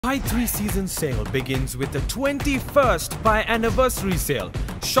Pi 3-season sale begins with the 21st Pi anniversary sale.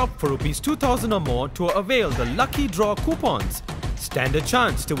 Shop for ₹2,000 or more to avail the lucky draw coupons. Stand a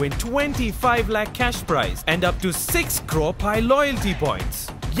chance to win 25 lakh cash prize and up to 6 crore Pi loyalty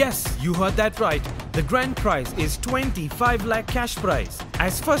points. Yes, you heard that right. The grand prize is 25 lakh cash prize.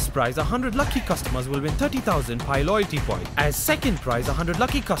 As first prize, 100 lucky customers will win 30,000 Pi loyalty points. As second prize, 100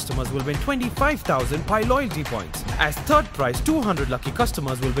 lucky customers will win 25,000 Pi loyalty points. As third prize, 200 lucky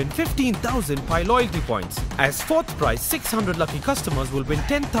customers will win 15,000 Pi loyalty points. As fourth prize, 600 lucky customers will win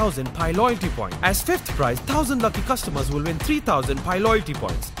 10,000 Pi loyalty points. As fifth prize, 1,000 lucky customers will win 3,000 Pi loyalty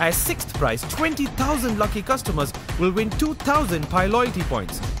points. As sixth prize, 20,000 lucky customers will win 2,000 Pi loyalty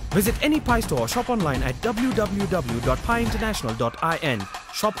points. Visit any Pi store or shop online at www.paiinternational.in.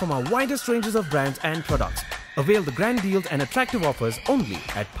 Shop from our widest ranges of brands and products. Avail the grand deals and attractive offers only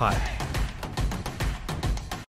at Pi.